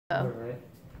Alright.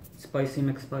 Spicy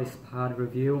McSpice pod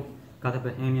review. Got the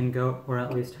Bahamian Goat, or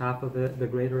at least half of it, the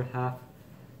greater half.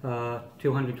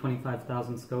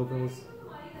 225,000 Scovilles.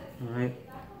 Alright.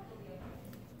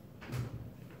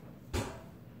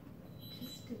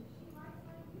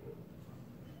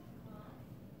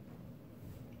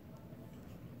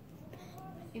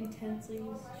 Intensely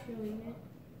chewing it.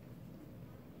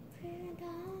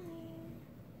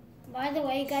 By the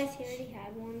way, guys, he already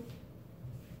had one.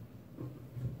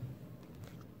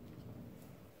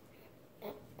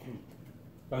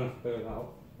 Don't spit it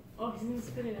out. Oh, he's gonna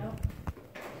spit it out.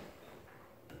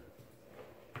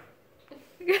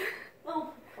 Oh,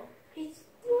 he's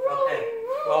Okay,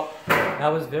 well, that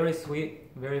was very sweet,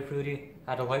 very fruity,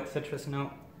 had a light citrus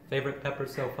note. Favorite pepper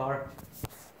so far?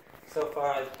 So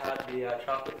far I've had the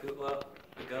chocolate bootla,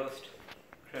 the ghost,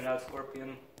 Trinidad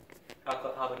scorpion,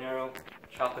 chocolate habanero,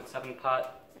 chocolate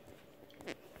 7-pot.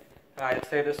 I'd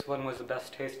say this one was the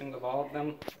best tasting of all of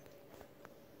them.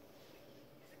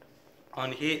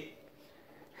 On heat.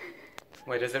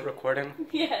 Wait, is it recording?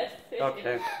 yes.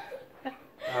 Okay.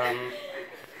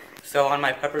 So on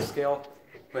my pepper scale,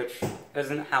 which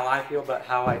isn't how I feel, but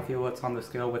how I feel it's on the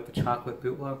scale with the chocolate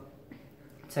bootla,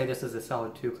 I'd say this is a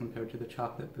solid 2 compared to the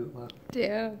chocolate bootla.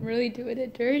 Damn, really doing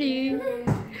it dirty.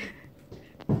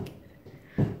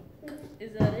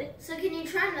 Is that it? So can you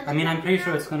try another? I mean, I'm pretty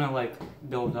sure it's gonna like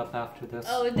build up after this.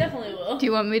 Oh, it definitely will. Do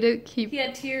you want me to keep He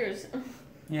had tears.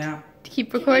 Yeah.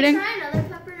 recording? Can you try another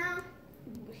pepper now?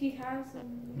 He has some.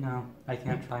 No, I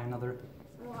can't try another.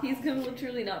 He's gonna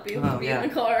literally not be able to be in the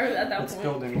car at that It's point.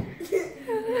 building.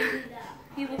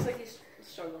 He looks like he's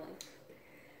struggling.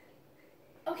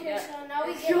 Okay, Yeah. so now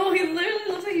we get. Yo, he literally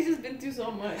looks like he's just been through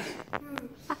so much.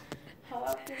 How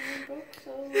often you broke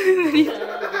so?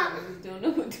 Don't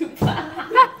know what to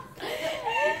buy.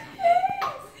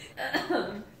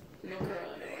 No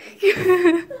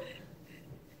corona.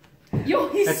 Yo,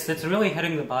 he's It's really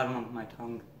hitting the bottom of my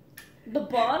tongue. the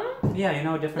bottom? Yeah, you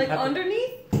know, different Like peppers.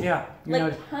 underneath? Yeah, you Like,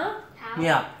 know, huh?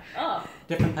 yeah, Oh,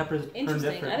 different peppers burn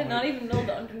interesting. different. I did not even know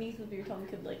the underneath of your tongue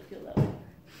could like feel that way.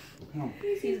 Oh.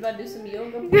 He's about to do some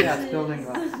yoga. Yeah, it's building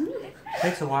up.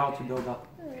 Takes a while to build up.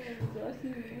 Oh my god, he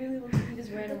really looks like he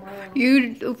just ran a mile.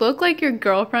 You look like your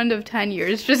girlfriend of 10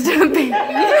 years just abandoned,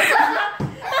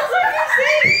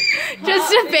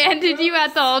 just abandoned you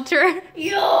at the altar.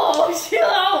 Yo, chill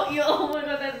out. Yo, oh my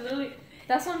god, that's literally.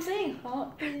 That's what I'm saying.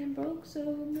 Hot and broke so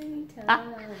many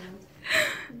times.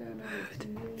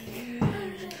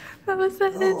 That was the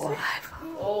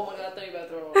Oh my god, I thought you were about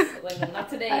to throw up. Like, not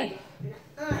today.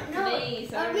 No, Today,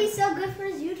 that would be so good for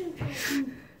his YouTube channel.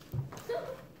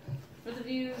 For the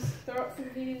views. Throw up some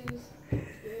views.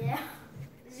 Yeah.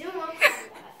 Zoom up on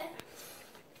that.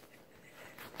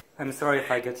 I'm sorry if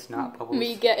I get snot bubbles.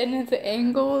 Me getting into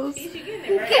angles. You should get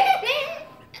it right.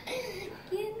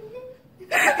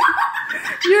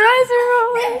 Your eyes are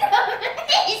rolling.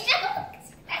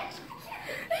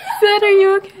 Sid, are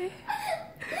you okay?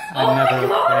 I'm never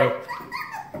okay.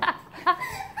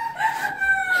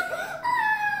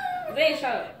 Zay,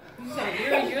 shut up.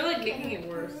 You're like making it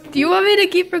worse. Do you want me to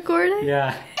keep recording?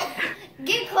 Yeah.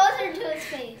 Get closer to his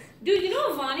face. Dude, you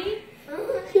know Ivani?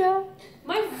 Yeah.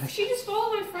 She just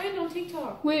followed my friend on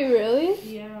TikTok. Wait, really?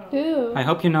 Yeah. Who? I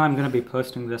hope you know I'm going to be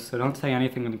posting this, so don't say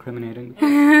anything incriminating.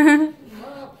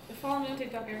 Well, follow me on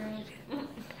TikTok, everyone.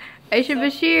 Aisha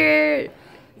Bashir.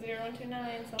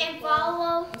 0129. And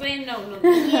follow. Zay, no.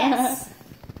 Yes.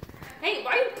 Hey,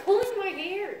 why are you pulling my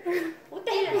hair? What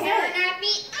the heck is that?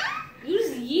 Happy. You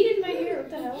just yeeted my hair. What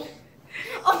the hell?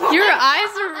 Your eyes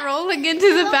are rolling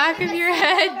into the back of your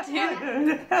head, dude.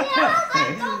 Yeah,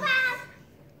 let's go back.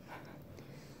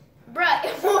 Bruh,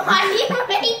 why do you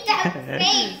make that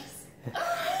face?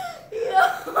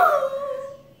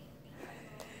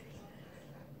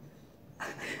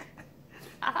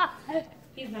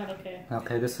 He's not okay.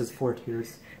 Okay, this is 4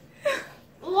 tears.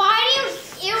 Why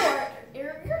do you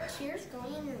your tears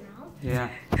going in your mouth? Yeah.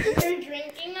 You're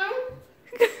drinking them?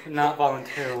 Not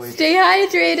voluntarily. Stay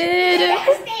hydrated.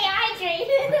 Stay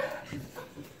hydrated.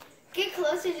 Get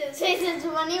closer to the face. It's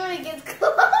funny when it gets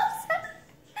close.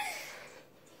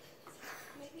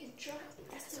 Maybe it's drunk.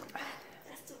 That's so bad.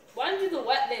 That's so Why don't you do the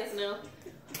wet dance now?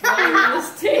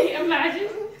 Stay, imagine.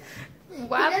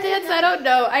 WAP dance? I don't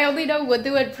know. I only know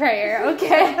wudu and prayer,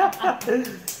 okay?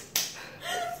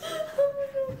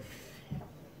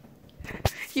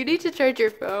 You need to charge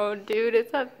your phone, dude.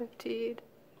 It's at 15.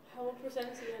 What percent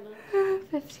is he at now?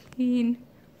 15.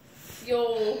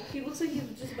 Yo, he looks like he's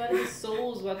just about his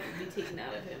soul's about to be taken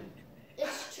out of him.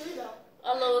 It's true though.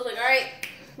 Allah was like, alright,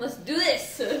 let's do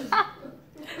this.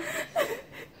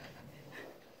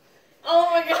 Oh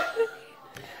my god.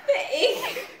 The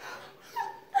ache.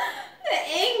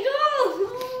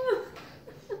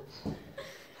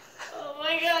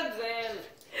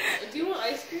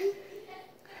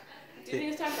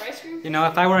 know,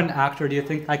 if I were an actor, do you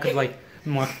think I could like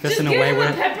morph this Just in a give way him where?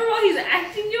 a pepper while he's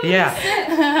acting, yo.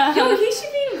 Yeah. Yo, he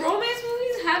should be in romance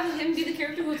movies. Have him be the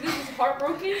character who gets his heart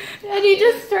broken. And he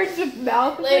just starts with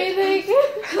mouth Like- breathing.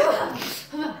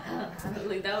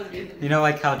 Like that would be. You know,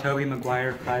 like how Tobey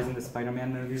Maguire cries in the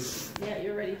Spider-Man movies. Yeah,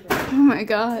 you're ready for it. Oh my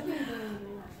god.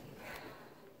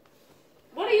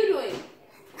 What are you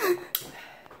doing?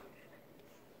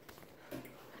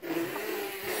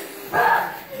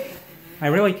 I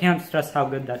really can't stress how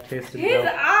good that tasted. His though.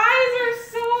 eyes are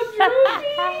so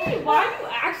droopy. Why do you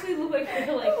actually look like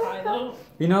you're like cry though?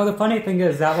 You know, the funny thing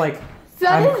is that like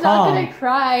Son I'm is not calm. gonna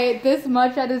cry this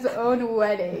much at his own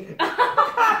wedding.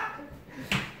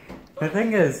 The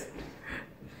thing is,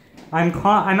 I'm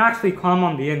calm. I'm actually calm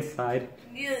on the inside.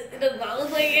 Yeah, it does not look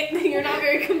like it. You're not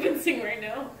very convincing right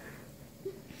now.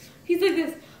 He's like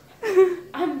this.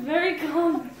 I'm very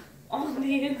calm on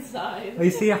the inside. You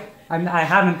see, I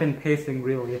haven't been pacing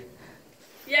really.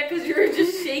 Yeah, because you were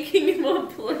just shaking in one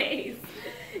place.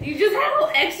 You just had a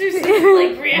little exorcist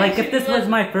like reaction. Like if this was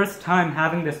my first time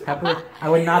having this pepper, I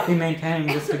would not be maintaining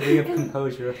this degree of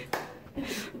composure.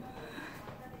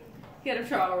 He had a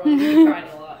trial run. He cried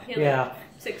a lot. He had Yeah. like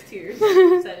 6 tears,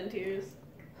 7 tears.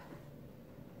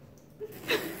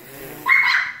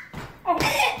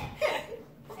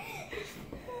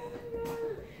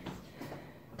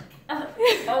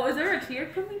 Oh, is there a tear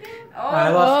coming down? I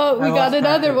Oh, lost- Oh, we I got lost track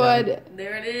another of one. them.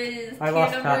 there it is. I Tear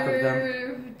lost track of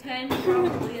number 10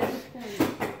 probably at this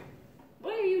point.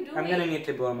 What are you doing? I'm gonna need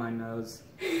to blow my nose.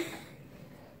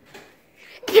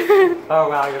 Oh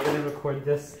wow, you're gonna record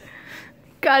this?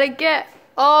 Gotta get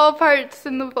all parts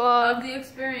in the Of vlog. the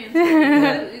experience.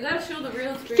 You gotta show the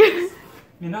real experience.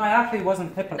 You know, I actually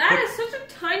wasn't hip. That is such a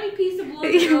tiny piece of blow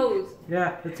your nose.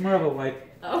 Yeah, it's more of a wipe.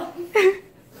 Oh.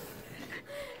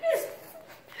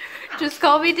 Just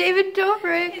call me David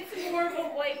Dobrik. It's more of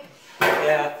a wipe.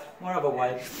 Yeah, more of a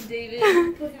wipe.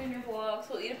 David, put him in your vlogs.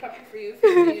 We'll eat a pepper for you for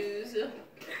views.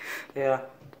 Yeah.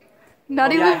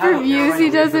 Not Oh, yeah, even I have for a views, he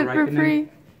Carolina does it Reaper for ripening. free.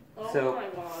 Oh So, my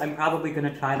god. I'm probably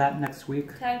gonna try that next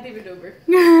week. Tag David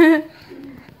Dobrik.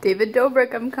 David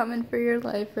Dobrik, I'm coming for your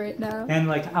life right now. And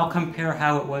like, I'll compare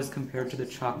how it was compared to the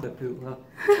chocolate bootla.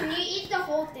 Can you eat the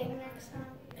whole thing next time?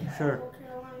 Sure. Whole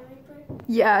Carolina Reaper?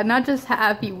 Yeah, not just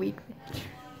happy week.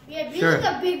 Yeah, be Sure.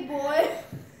 like a big boy.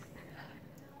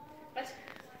 What?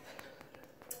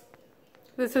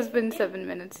 This has been 7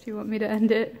 minutes. Do you want me to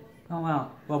end it? Oh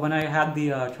wow. Well, when I had the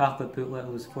chocolate bootlet,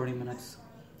 it was 40 minutes.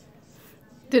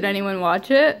 Did anyone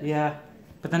watch it? Yeah.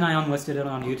 But then I unlisted it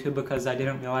on YouTube because I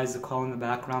didn't realize the call in the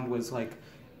background was like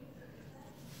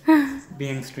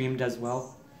being streamed as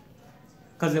well.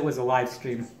 Because it was a live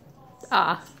stream.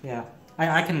 Ah, Yeah.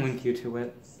 I can link you to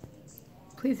it.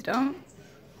 please don't.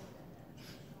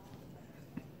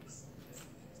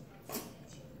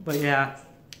 But yeah,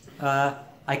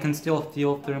 I can still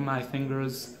feel through my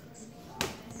fingers,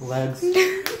 legs,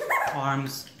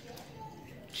 arms,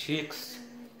 cheeks.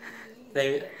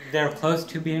 They're close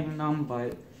to being numb,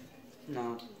 but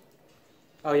no.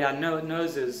 Oh yeah,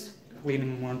 nose is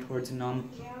leaning more towards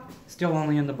numb. Still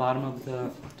only in the bottom of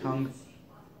the tongue.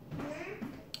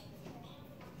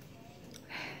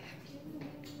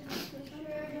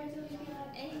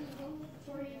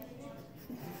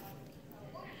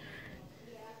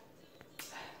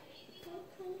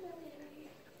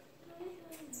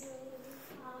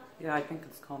 Yeah, I think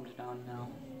it's calmed down now.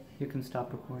 You can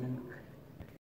stop recording.